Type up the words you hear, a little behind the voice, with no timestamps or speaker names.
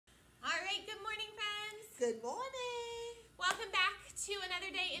Good morning. Welcome back to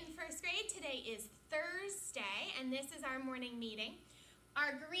another day in first grade. Today is Thursday, and this is our morning meeting.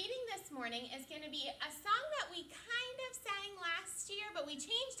 Our greeting this morning is going to be a song that we kind of sang last year, but we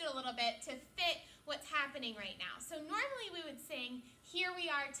changed it a little bit to fit what's happening right now. So normally we would sing, "Here we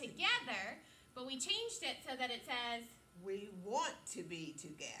are together," but we changed it so that it says, "We want to be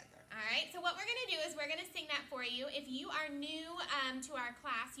together." All right, so what we're going to do is we're going to sing that for you. If you are new to our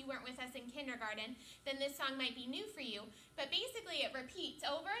class, you weren't with us in kindergarten, then this song might be new for you. But basically it repeats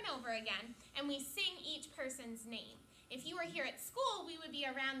over and over again, and we sing each person's name. If you were here at school, we would be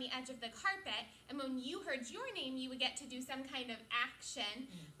around the edge of the carpet, and when you heard your name, you would get to do some kind of action,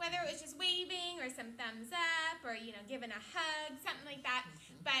 whether it was just waving or some thumbs up or, giving a hug, something like that.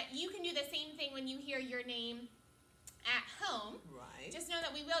 But you can do the same thing when you hear your name at home. Right. Just know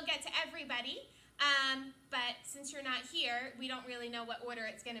that we will get to everybody, but since you're not here, we don't really know what order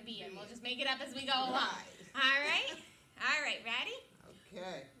it's going to be in. We'll just make it up as we go along. Right. All right, ready?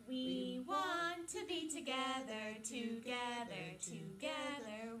 Okay. We want to be together, together,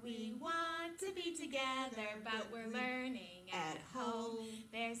 together. We want to be together, but we're learning at home.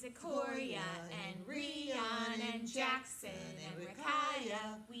 There's Acoria and Rion and Jackson and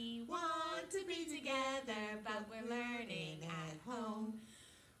Rakaya. We want to be together, but we're learning at home.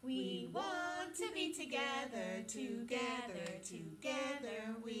 We want to be together, together,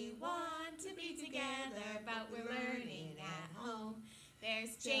 together. We want to be together, but we're learning at home.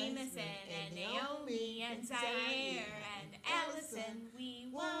 There's Jameson and Naomi and Zaire and Ellison. We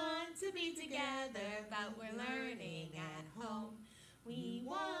want to be together, but we're learning at home. We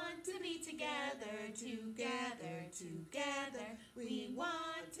want to be together, together, together. We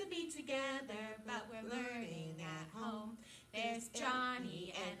want to be together, but we're learning at home. There's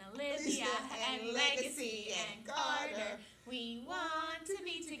Johnny and Olivia and Legacy and Carter. We want to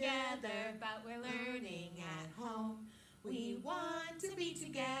be together, but we're learning at home. We want to be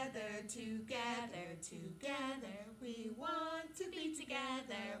together, together, together. We want to be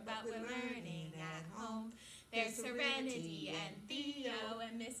together, but we're learning at home. There's Serenity and Theo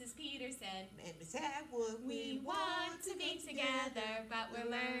and Mrs. Peterson and Miss Atwood. We want to be together, but we're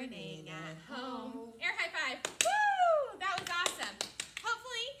learning at home. Air high five. Woo! That was awesome.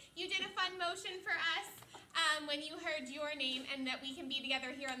 Hopefully you did a fun motion for us when you heard your name, and that we can be together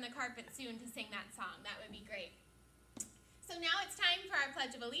here on the carpet soon to sing that song. That would be great. So now it's time for our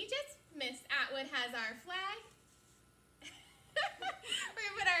Pledge of Allegiance. Miss Atwood has our flag. We're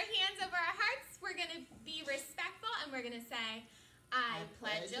going to put our hands over our hearts. We're going to be respectful, and we're going to say, "I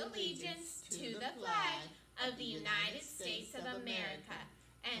pledge allegiance to the flag of the United States of America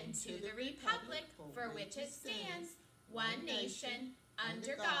and to the republic for which it stands, one nation,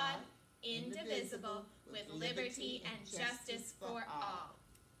 under God, indivisible, with liberty and justice for all."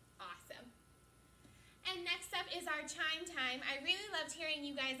 Awesome. And next up is our chime time. I really loved hearing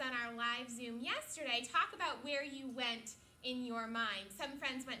you guys on our live Zoom yesterday talk about where you went in your mind. Some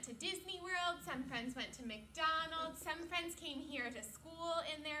friends went to Disney World, some friends went to McDonald's, some friends came here to school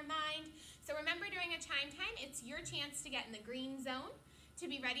in their mind. So remember, during a chime time, it's your chance to get in the green zone to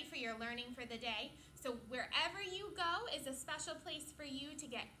be ready for your learning for the day. So wherever you go is a special place for you to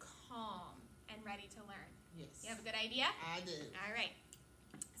get calm and ready to learn. Yes. You have a good idea? I do. All right.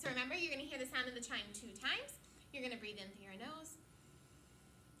 So remember, you're going to hear the sound of the chime 2 times. You're going to breathe in through your nose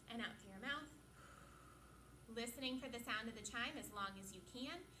and out through your mouth, listening for the sound of the chime as long as you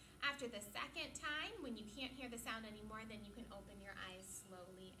can. After the second time, when you can't hear the sound anymore, then you can open your eyes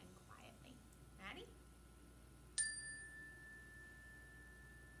slowly and quietly. Ready?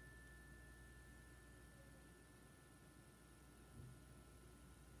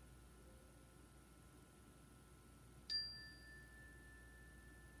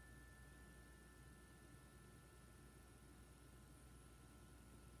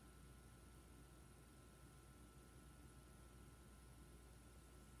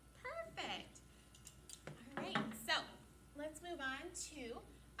 Perfect. All right, so let's move on to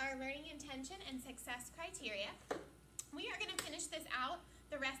our learning intention and success criteria. We are going to finish this out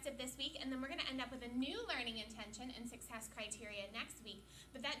the rest of this week, and then we're going to end up with a new learning intention and success criteria next week.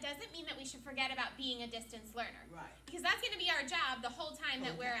 But that doesn't mean that we should forget about being a distance learner. Right. Because that's going to be our job the whole time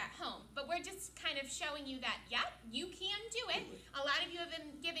that we're at home. But we're just kind of showing you that, yep, you can do it. A lot of you have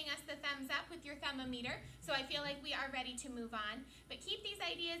been giving us the thumbs up with your thumb-o-meter, so I feel like we are ready to move on. But keep these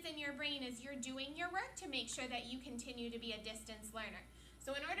ideas in your brain as you're doing your work to make sure that you continue to be a distance learner.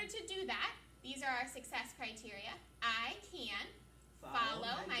 So in order to do that, these are our success criteria. I can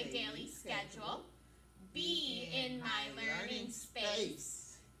follow my daily schedule, be in my learning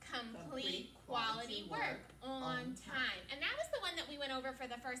space, complete quality work on time. And that was the one that we went over for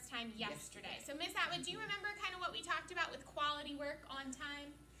the first time yesterday. So Miss Atwood, do you remember kind of what we talked about with quality work on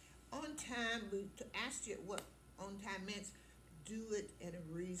time? On time, we asked you what on time means. Do it at a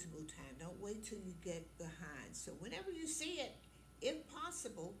reasonable time. Don't wait till you get behind. So whenever you see it, if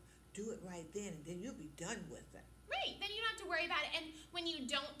possible, do it right then, and then you'll be done with it. Right, then you don't have to worry about it. And when you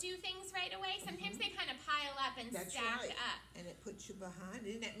don't do things right away, sometimes they kind of pile up and stack up. And it puts you behind,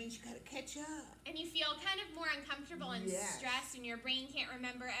 and that means you got to catch up. And you feel kind of more uncomfortable and stressed, and your brain can't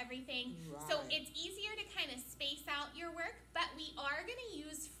remember everything. Right. So it's easier to kind of space out your work, but we are going to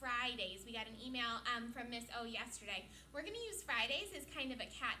use Fridays. We got an email from Miss O yesterday. We're going to use Fridays as kind of a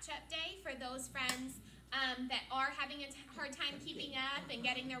catch-up day for those friends that are having a hard time keeping up and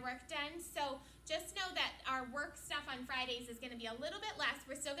getting their work done. So just know that our work stuff on Fridays is going to be a little bit less.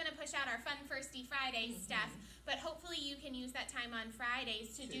 We're still going to push out our Fun Firsty Friday stuff, but hopefully you can use that time on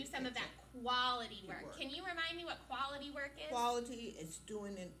Fridays to do some of that quality work. Can you remind me what quality work is? Quality is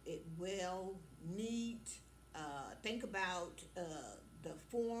doing it well, neat. Think about the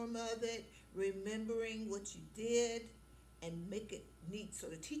form of it, remembering what you did, and make it neat so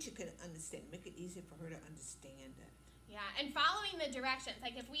the teacher can understand. Make it easy for her to understand it. Yeah, and following the directions.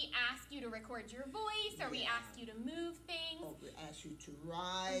 Like if we ask you to record your voice, or we ask you to move things. Or we ask you to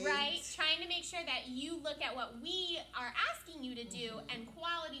write. Right, trying to make sure that you look at what we are asking you to do, and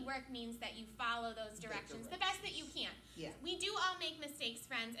quality work means that you follow those directions the best that you can. Yeah. We do all make mistakes,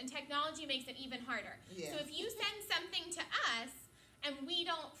 friends, and technology makes it even harder. Yeah. So if you send something to us and we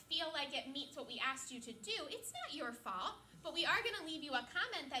don't feel like it meets what we asked you to do, it's not your fault. But we are going to leave you a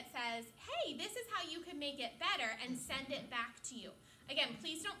comment that says, hey, this is how you could make it better, and send it back to you. Again,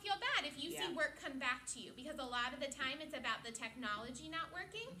 please don't feel bad if you see work come back to you, because a lot of the time it's about the technology not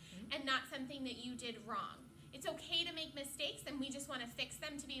working and not something that you did wrong. It's okay to make mistakes, and we just want to fix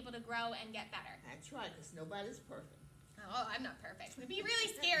them to be able to grow and get better. That's right, because nobody's perfect. Oh, I'm not perfect. It'd be really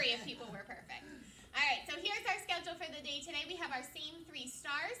scary if people were perfect. All right, so here's our schedule for the day today. We have our same 3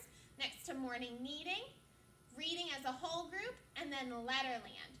 stars next to morning meeting, reading as a whole group, and then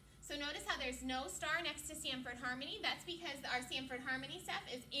Letterland. So notice how there's no star next to Sanford Harmony. That's because our Sanford Harmony stuff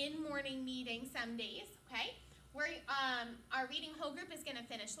is in morning meeting some days, okay? Our reading whole group is going to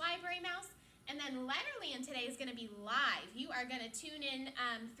finish Library Mouse, and then Letterland today is going to be live. You are going to tune in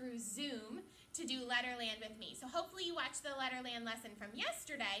through Zoom to do Letterland with me. So hopefully you watched the Letterland lesson from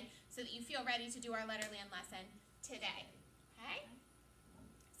yesterday so that you feel ready to do our Letterland lesson today, okay?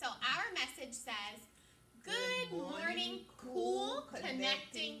 So our message says, good morning, cool,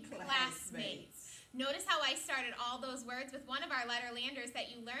 connecting classmates. Notice how I started all those words with one of our Letterlanders that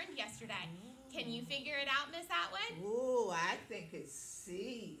you learned yesterday. Can you figure it out, Miss Atwood? Oh, I think it's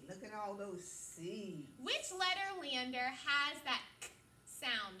C. Look at all those C's. Which Letterlander has that k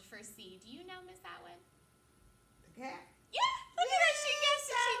sound for C? Do you know, Miss Atwood? The cat? Yeah, look at her. She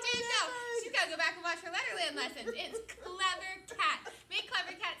guessed it. She did know. She's got to go back and watch her Letterland lessons. It's Clever Cat. Make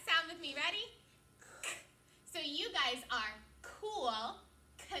Clever Cat sound with me. Ready? So you guys are cool,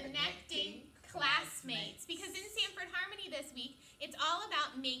 connecting classmates. Because in Sanford Harmony this week, it's all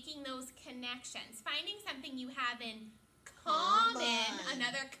about making those connections. Finding something you have in common.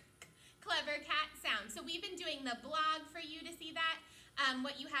 Another Clever Cat sound. So we've been doing the blog for you to see that,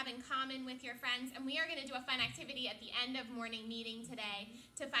 what you have in common with your friends. And we are going to do a fun activity at the end of morning meeting today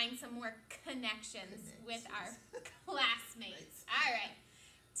to find some more connections with our classmates. All right.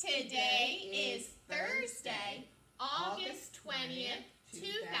 Today is Thursday, August 20th,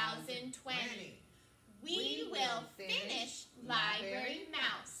 2020. We will finish Library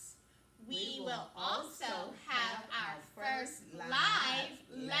Mouse. We will also have our first live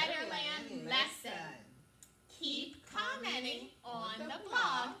Letterland lesson. Keep commenting on the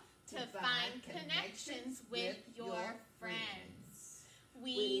blog to find connections with your friends.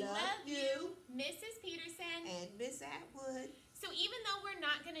 We love you, Mrs. Peterson and Miss Atwood. So even though we're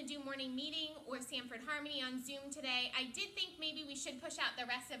not going to do morning meeting or Sanford Harmony on Zoom today, I did think maybe we should push out the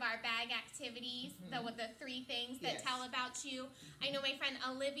rest of our bag activities, the 3 things that tell about you. I know my friend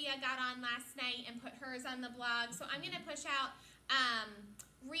Olivia got on last night and put hers on the blog, so I'm going to push out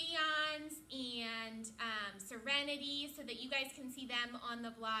Rion's and Serenity so that you guys can see them on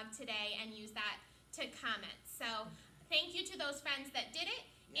the blog today and use that to comment. So thank you to those friends that did it.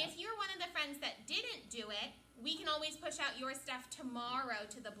 If you're one of the friends that didn't do it, we can always push out your stuff tomorrow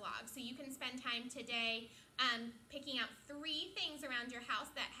to the blog. So you can spend time today picking out 3 things around your house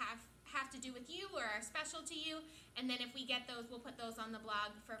that have to do with you or are special to you. And then if we get those, we'll put those on the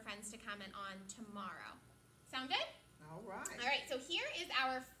blog for friends to comment on tomorrow. Sound good? All right. All right, so here is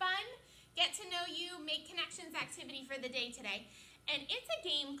our fun get to know you, make connections activity for the day today. and it's a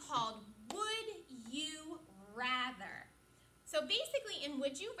game called Would You Rather. So basically in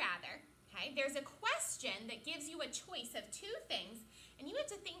Would You Rather, okay, there's a question that gives you a choice of two things, and you have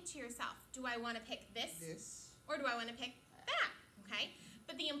to think to yourself, do I want to pick this or do I want to pick that, okay?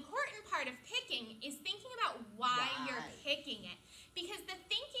 But the important part of picking is thinking about why you're picking it. Because the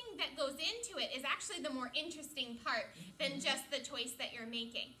thinking that goes into it is actually the more interesting part than just the choice that you're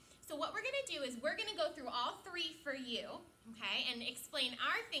making. So what we're going to do is we're going to go through all three for you, okay, and explain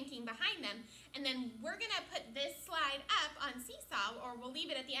our thinking behind them. And then we're going to put this slide up on Seesaw, or we'll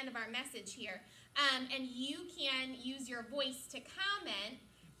leave it at the end of our message here. And you can use your voice to comment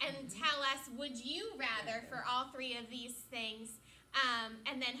and tell us, would you rather for all three of these things?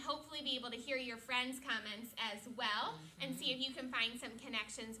 And then hopefully be able to hear your friends' comments as well and see if you can find some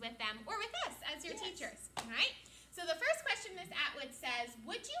connections with them or with us as your teachers. All right? So the first question, Miss Atwood says,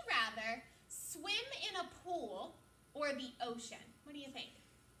 would you rather swim in a pool or the ocean? What do you think?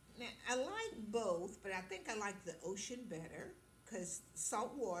 Now, I like both, but I think I like the ocean better because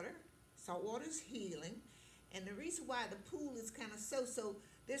salt water's healing. And the reason why the pool is kind of so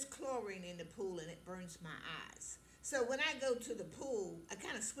there's chlorine in the pool and it burns my eyes. So when I go to the pool, I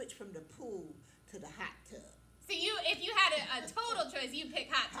kind of switch from the pool to the hot tub. So if you had a total choice, you pick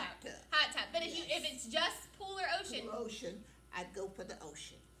hot tub. Hot tub. But if it's just pool or ocean, I'd go for the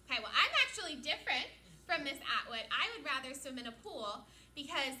ocean. Okay, well, I'm actually different from Miss Atwood. I would rather swim in a pool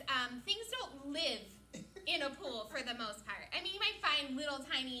because things don't live in a pool for the most part. I mean, you might find little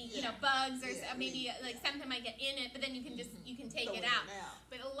tiny, bugs or maybe like something might get in it, but then you can take it out.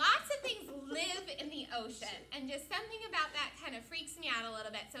 But lots of things live in the ocean, and just something about that kind of freaks me out a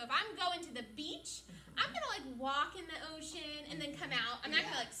little bit. So if I'm going to the beach, I'm gonna like walk in the ocean and then come out. I'm not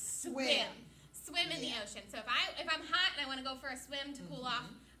gonna like swim in the ocean. So if I'm hot and I want to go for a swim to cool off,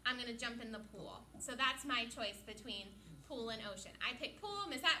 I'm gonna jump in the pool. So that's my choice between pool and ocean. I pick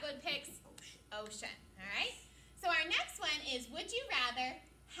pool. Miss Atwood picks ocean. All right. So our next one is: would you rather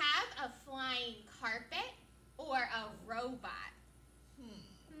have a flying carpet or a robot?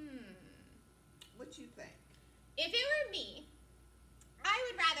 What you think? If it were me, I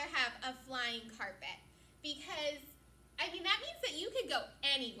would rather have a flying carpet because, I mean, that means that you could go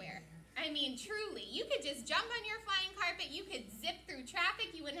anywhere. I mean, truly, you could just jump on your flying carpet. You could zip through traffic.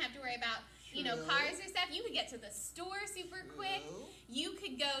 You wouldn't have to worry about, cars or stuff. You could get to the store super quick. You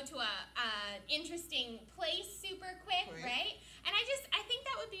could go to a interesting place super quick, right? And I think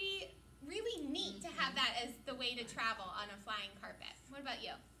that would be really neat to have that as the way to travel on a flying carpet. What about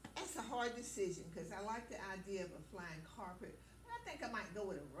you? That's a hard decision because I like the idea of a flying carpet. But I think I might go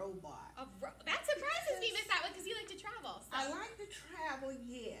with a robot. That surprises me, Miss Atwood, because you like to travel. So. I like to travel,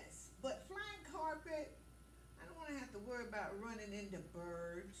 yes. But flying carpet, I don't want to have to worry about running into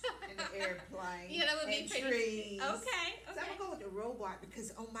birds and the airplane that would be trees. Okay. So I'm going to go with the robot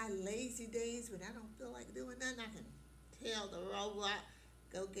because on my lazy days when I don't feel like doing nothing, I can tell the robot,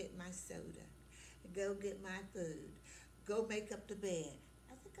 go get my soda, go get my food, go make up the bed.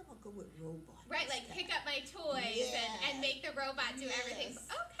 I think I'm going to go with robot. Right, like pick up my toys and make the robot do everything.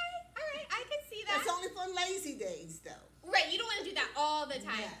 Okay, all right, I can see that. That's only for lazy days, though. Right, you don't want to do that all the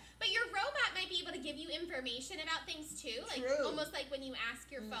time. Yeah. But your robot might be able to give you information about things too. Like almost like when you ask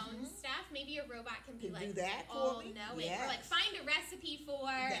your phone stuff, maybe your robot can be like do that all-knowing. Or like find a recipe for.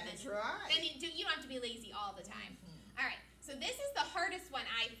 That's right. Then you don't have to be lazy all the time. All right, so this is the hardest one,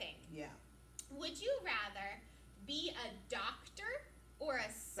 I think. Yeah. Would you rather be a doctor or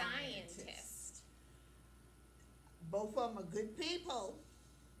a scientist? Both of them are good people,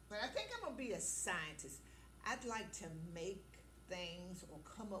 but I think I'm going to be a scientist. I'd like to make things or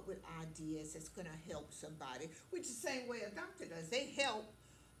come up with ideas that's going to help somebody, which is the same way a doctor does. They help,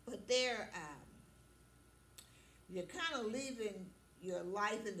 but you're kind of leaving your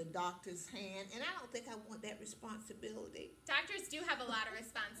life in the doctor's hand, and I don't think I want that responsibility. Doctors do have a lot of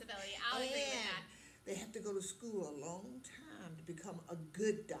responsibility. I'll agree with that. They have to go to school a long time to become a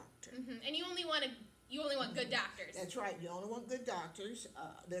good doctor. And you only want good doctors. That's right. You only want good doctors.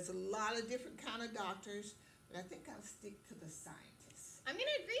 There's a lot of different kind of doctors, but I think I'll stick to the scientists. I'm going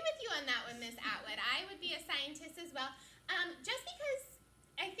to agree with you on that one, Miss Atwood. I would be a scientist as well, just because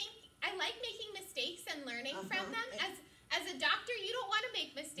I think I like making mistakes and learning from them. As a doctor, you don't want to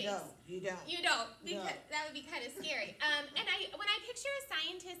make mistakes. No, you don't. You don't, because that would be kind of scary. And when I picture a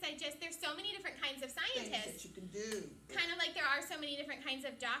scientist, there's so many different kinds of scientists. Things that you can do. Kind of like there are so many different kinds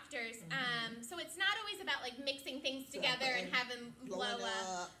of doctors. So it's not always about like mixing things together and having blow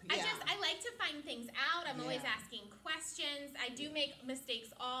up. I like to find things out. I'm always asking questions. I do make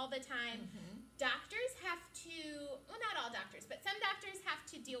mistakes all the time. Doctors have to, well, not all doctors, but some doctors have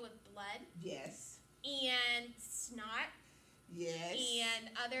to deal with blood. Yes. And snot. Yes. and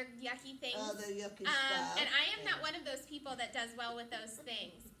other yucky things. Other yucky stuff. And I am not one of those people that does well with those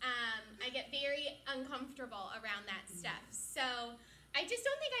things. I get very uncomfortable around that stuff. So I just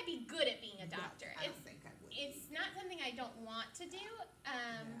don't think I'd be good at being a doctor. I don't think I would. It's not something I don't want to do,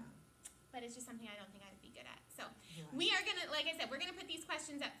 Yeah. but it's just something I don't think I'd be good at. So Right. we are going to, like I said, we're going to put these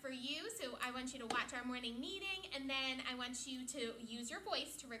questions up for you. So I want you to watch our morning meeting, and then I want you to use your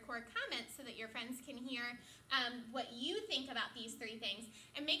voice to record comments so that your friends can hear what you think about these 3 things.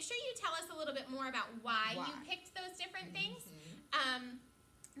 And make sure you tell us a little bit more about why you picked those different things.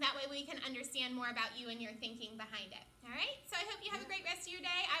 That way we can understand more about you and your thinking behind it. All right? So I hope you have a great rest of your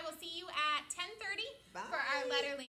day. I will see you at 10:30 for our letter link.